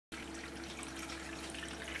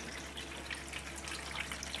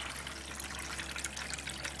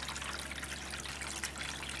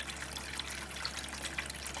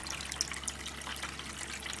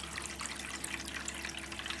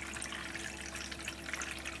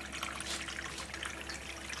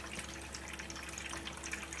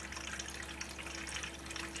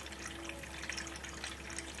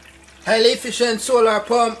Highly efficient solar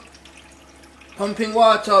pump, pumping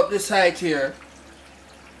water up this height here.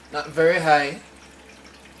 Not very high,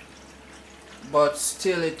 but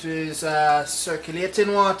still it is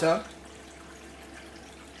circulating water.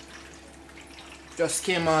 Just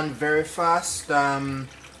came on very fast.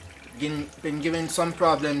 Been giving some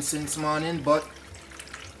problems since morning, but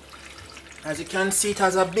as you can see, it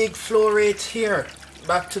has a big flow rate here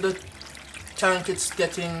back to the tank it's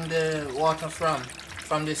getting the water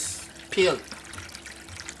from this pail.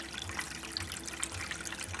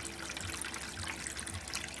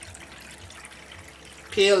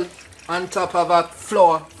 Pail on top of a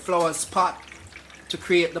flower spot to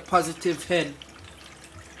create the positive head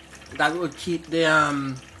that will keep the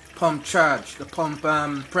pump charged, the pump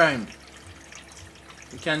primed.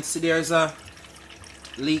 You can see there's a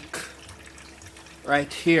leak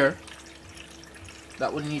right here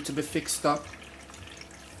that will need to be fixed up.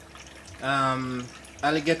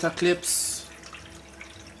 Alligator clips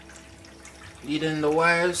leading the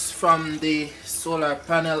wires from the solar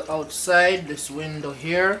panel outside this window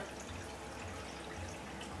here.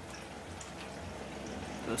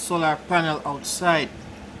 The solar panel outside.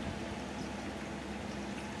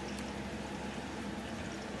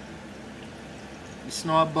 It's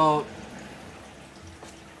now about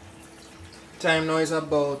time now is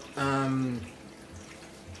about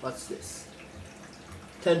what's this,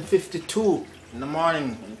 10:52 in the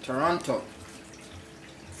morning in Toronto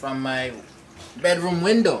from my bedroom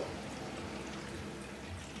window.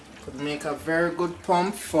 Could make a very good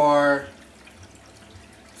pump for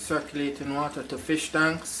circulating water to fish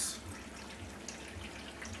tanks.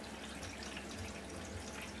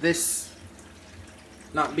 This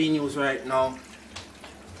not being used right now,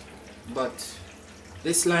 but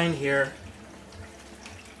this line here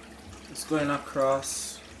is going across,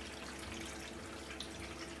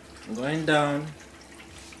 going down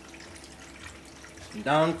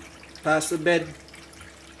past the bed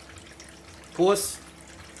post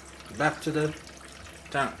back to the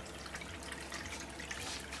tank.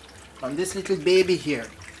 From this little baby here,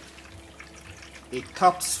 a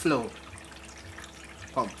Topsflo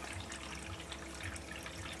pump.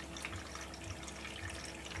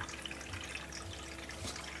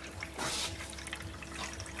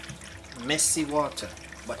 Messy water,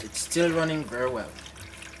 but it's still running very well.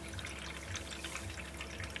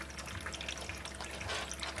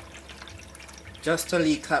 Just a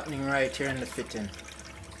leak happening right here in the fitting,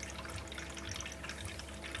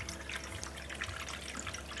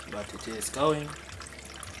 but it is going.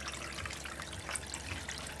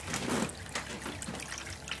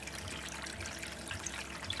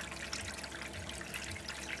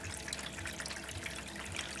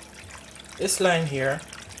 This line here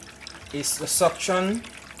is the suction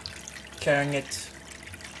carrying it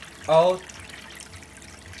out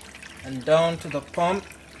and down to the pump,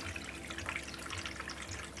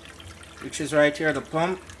 which is right here, the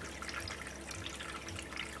pump.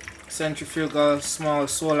 Centrifugal small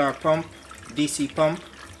solar pump, DC pump,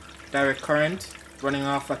 direct current, running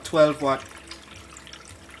off a 12-watt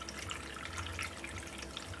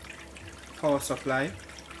power supply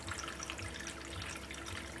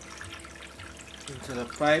into the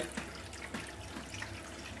pipe,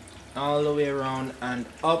 all the way around and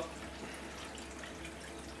up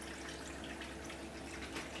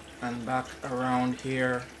and back around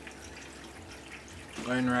here,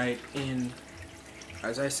 going right in,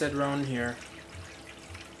 as I said, round here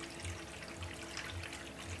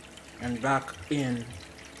and back in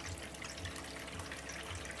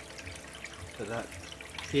to that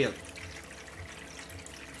pail.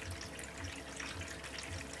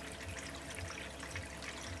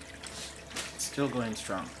 Still going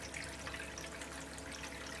strong.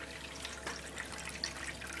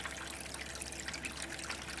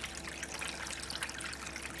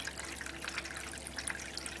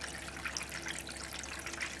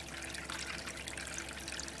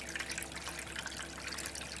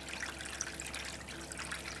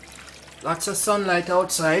 Lots of sunlight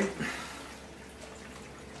outside.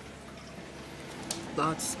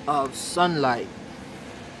 Lots of sunlight.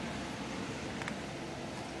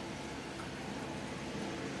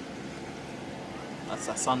 Lots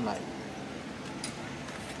of sunlight.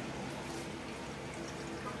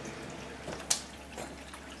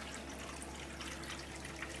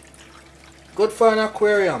 Good for an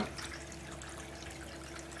aquarium.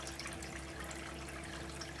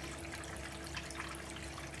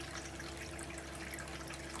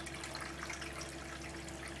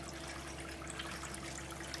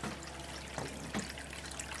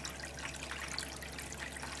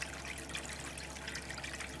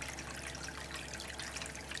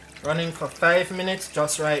 Running for 5 minutes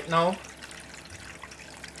just right now.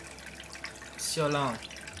 So long.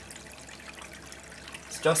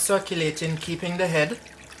 It's just circulating, keeping the head,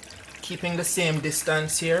 keeping the same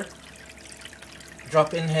distance here,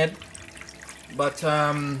 dropping head, but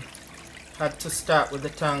had to start with the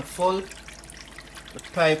tank full. The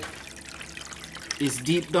pipe is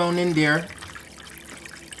deep down in there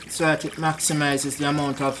so that it maximizes the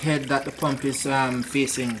amount of head that the pump is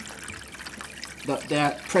facing,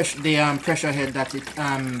 the pressure head that it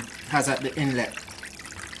has at the inlet.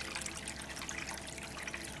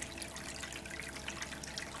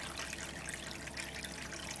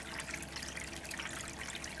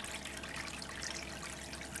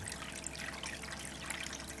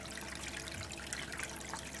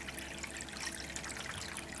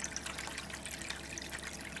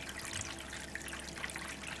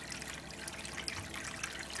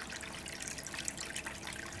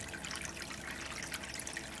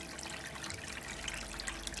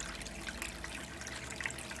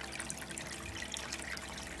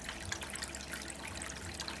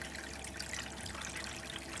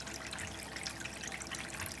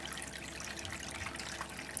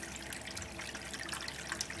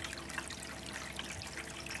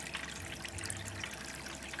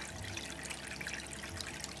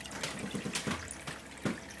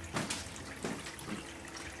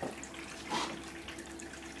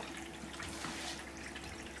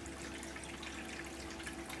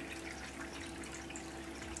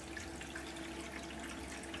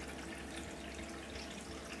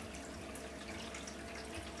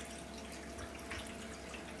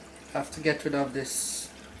 Have to get rid of this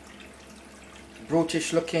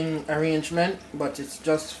brutish looking arrangement, but it's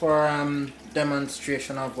just for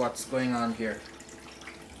demonstration of what's going on here.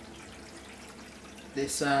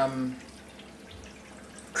 This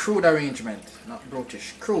crude arrangement, not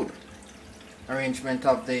brutish, crude arrangement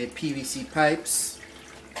of the PVC pipes,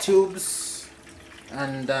 tubes,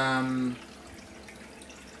 and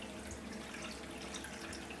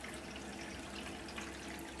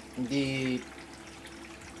the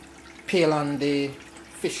peel on the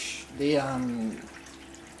fish, the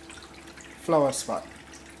flower spot.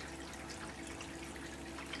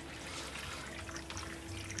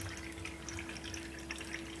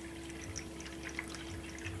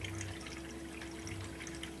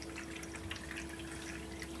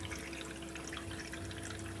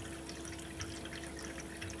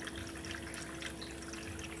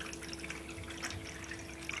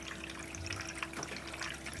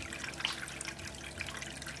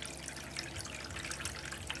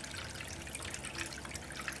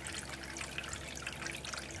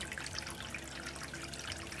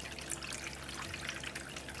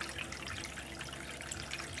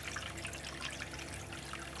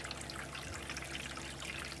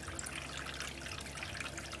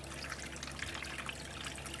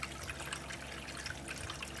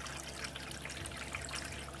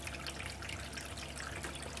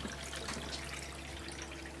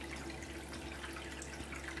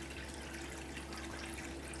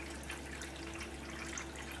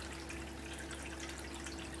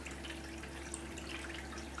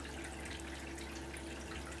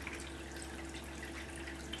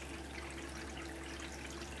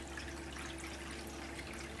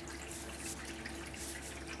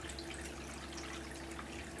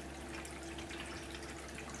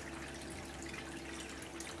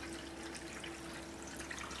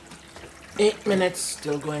 Eight minutes,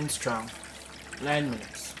 still going strong. 9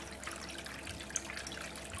 minutes.